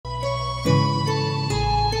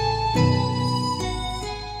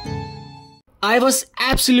I was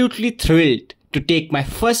absolutely thrilled to take my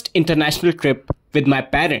first international trip with my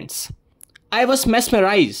parents. I was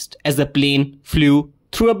mesmerized as the plane flew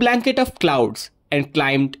through a blanket of clouds and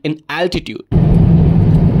climbed in altitude.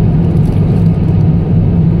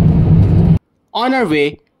 On our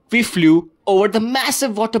way, we flew over the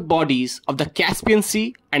massive water bodies of the Caspian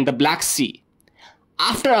Sea and the Black Sea.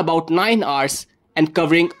 After about 9 hours and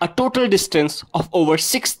covering a total distance of over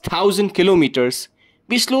 6,000 kilometers,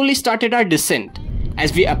 we slowly started our descent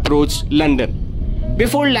as we approached London.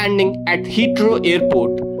 Before landing at Heathrow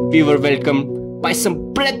Airport, we were welcomed by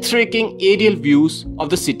some breathtaking aerial views of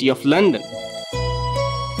the city of London.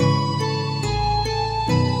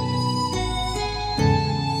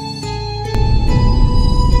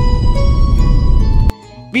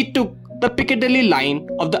 We took the Piccadilly line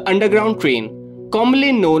of the Underground train,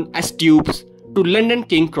 commonly known as Tubes, to London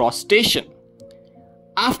King Cross station.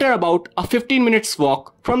 After about a 15 minutes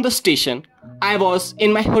walk from the station, I was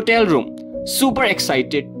in my hotel room, super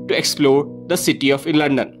excited to explore the city of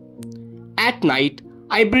London. At night,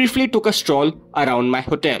 I briefly took a stroll around my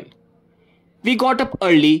hotel. We got up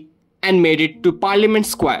early and made it to Parliament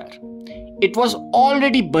Square. It was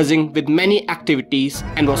already buzzing with many activities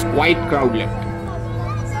and was quite crowded.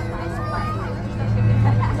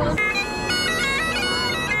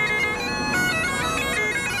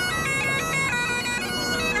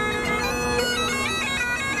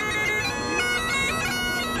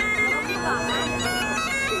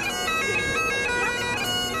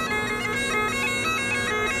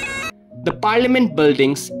 The Parliament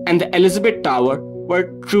buildings and the Elizabeth Tower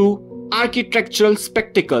were true architectural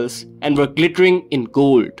spectacles and were glittering in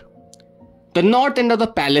gold. The north end of the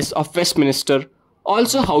Palace of Westminster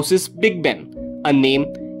also houses Big Ben, a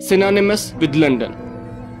name synonymous with London.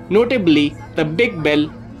 Notably, the Big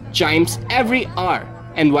Bell chimes every hour,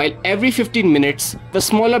 and while every 15 minutes, the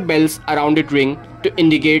smaller bells around it ring to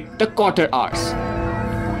indicate the quarter hours.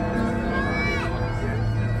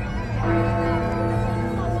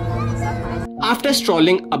 After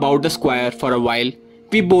strolling about the square for a while,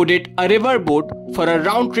 we boarded a river boat for a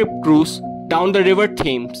round-trip cruise down the River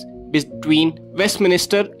Thames between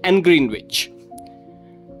Westminster and Greenwich.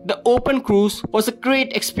 The open cruise was a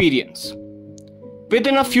great experience.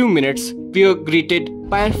 Within a few minutes, we were greeted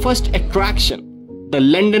by our first attraction, the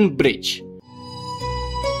London Bridge.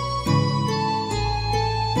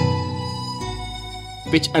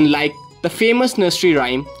 Which, unlike the famous nursery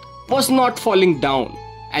rhyme, was not falling down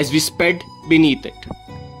as we sped beneath it.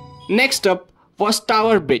 Next up was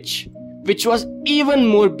Tower Bridge, which was even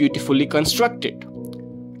more beautifully constructed.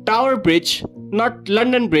 Tower Bridge, not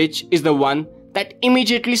London Bridge, is the one that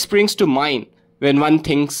immediately springs to mind when one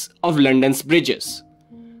thinks of London's bridges.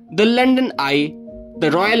 The London Eye, the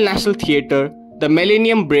Royal National Theatre, the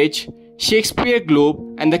Millennium Bridge, Shakespeare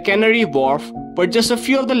Globe and the Canary Wharf were just a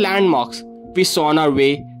few of the landmarks we saw on our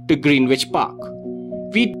way to Greenwich Park.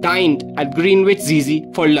 We dined at Greenwich ZZ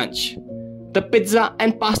for lunch. The pizza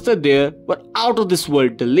and pasta there were out of this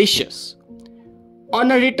world delicious.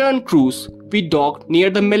 On a return cruise, we docked near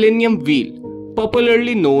the Millennium Wheel,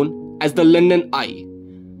 popularly known as the London Eye.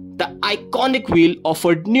 The iconic wheel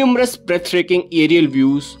offered numerous breathtaking aerial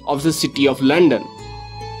views of the city of London.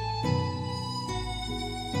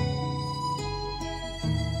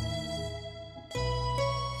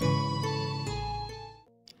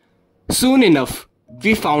 Soon enough,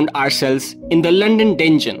 we found ourselves in the London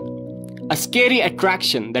Dungeon, a scary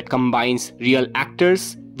attraction that combines real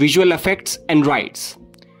actors, visual effects and rides.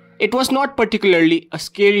 It was not particularly a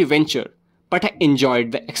scary venture, but I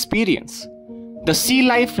enjoyed the experience. The Sea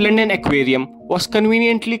Life London Aquarium was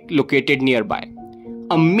conveniently located nearby.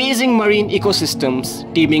 Amazing marine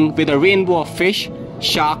ecosystems teeming with a rainbow of fish,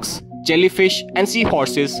 sharks, jellyfish and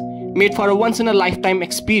seahorses made for a once-in-a-lifetime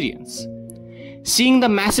experience. Seeing the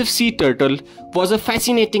massive sea turtle was a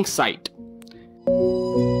fascinating sight.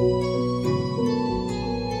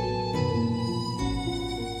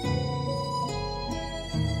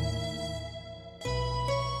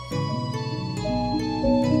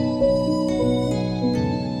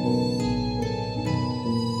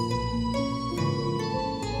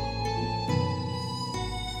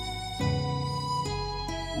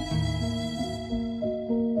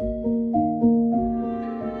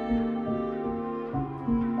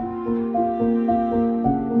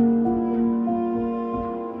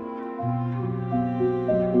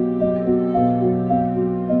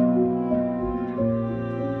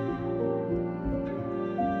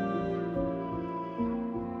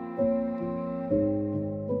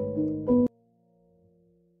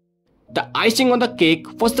 The icing on the cake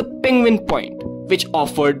was the Penguin Point, which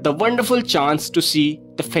offered the wonderful chance to see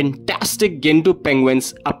the fantastic Gentoo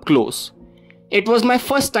penguins up close. It was my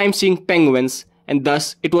first time seeing penguins, and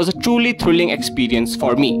thus it was a truly thrilling experience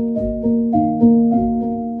for me.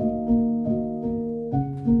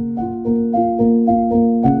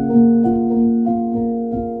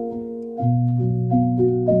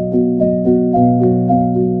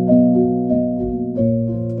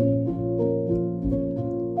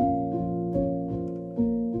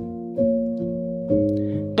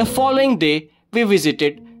 The following day, we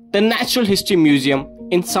visited the Natural History Museum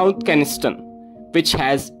in South Kensington, which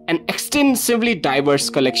has an extensively diverse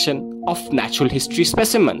collection of natural history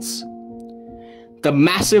specimens. The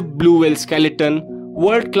massive blue whale skeleton,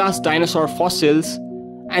 world-class dinosaur fossils,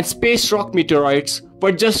 and space rock meteoroids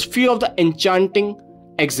were just few of the enchanting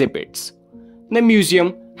exhibits. The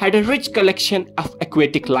museum had a rich collection of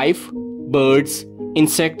aquatic life, birds,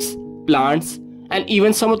 insects, plants, and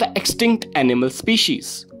even some of the extinct animal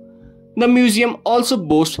species. The museum also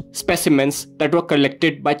boasts specimens that were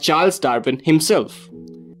collected by Charles Darwin himself.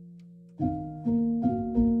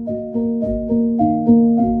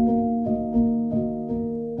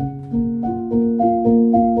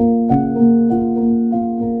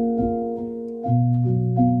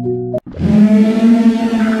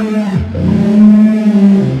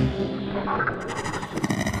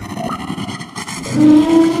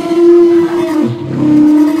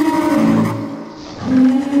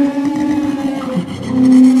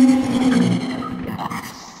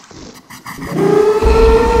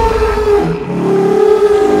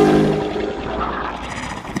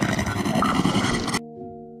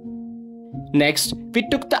 Next, we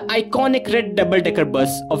took the iconic red double-decker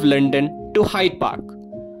bus of London to Hyde Park.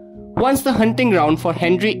 Once the hunting ground for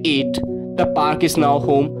Henry VIII, the park is now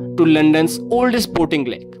home to London's oldest boating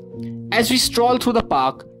lake. As we strolled through the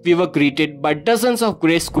park, we were greeted by dozens of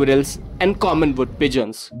grey squirrels and common wood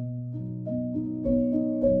pigeons.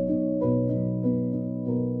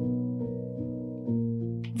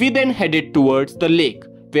 We then headed towards the lake,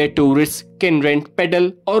 where tourists can rent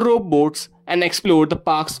pedal or rope boats and explore the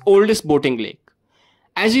park's oldest boating lake.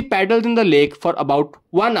 As we paddled in the lake for about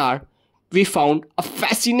 1 hour, we found a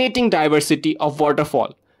fascinating diversity of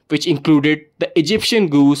waterfowl, which included the Egyptian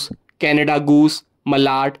goose, Canada goose,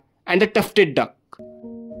 mallard, and the tufted duck.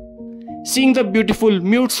 Seeing the beautiful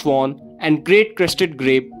mute swan and great crested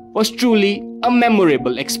grape was truly a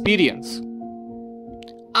memorable experience.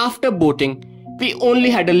 After boating, we only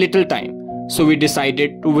had a little time, so we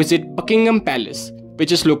decided to visit Buckingham Palace,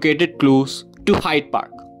 which is located close to Hyde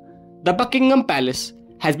Park. The Buckingham Palace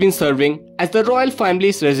has been serving as the royal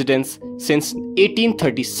family's residence since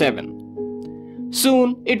 1837.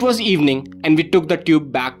 Soon it was evening and we took the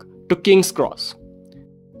tube back to King's Cross.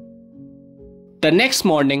 The next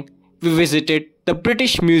morning, we visited the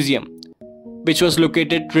British Museum, which was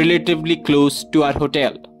located relatively close to our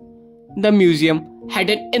hotel. The museum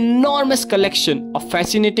had an enormous collection of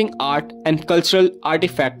fascinating art and cultural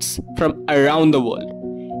artifacts from around the world.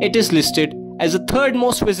 It is listed as the third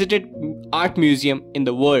most visited art museum in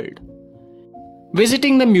the world.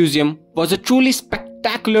 Visiting the museum was a truly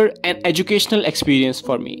spectacular and educational experience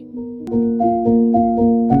for me.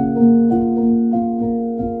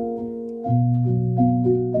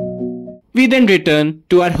 We then returned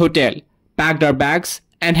to our hotel, packed our bags,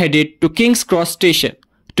 and headed to King's Cross station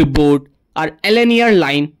to board our LNER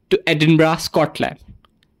line to Edinburgh, Scotland.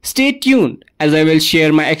 Stay tuned as I will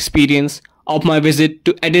share my experience of my visit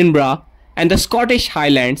to Edinburgh and the Scottish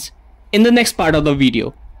Highlands in the next part of the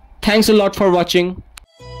video. Thanks a lot for watching.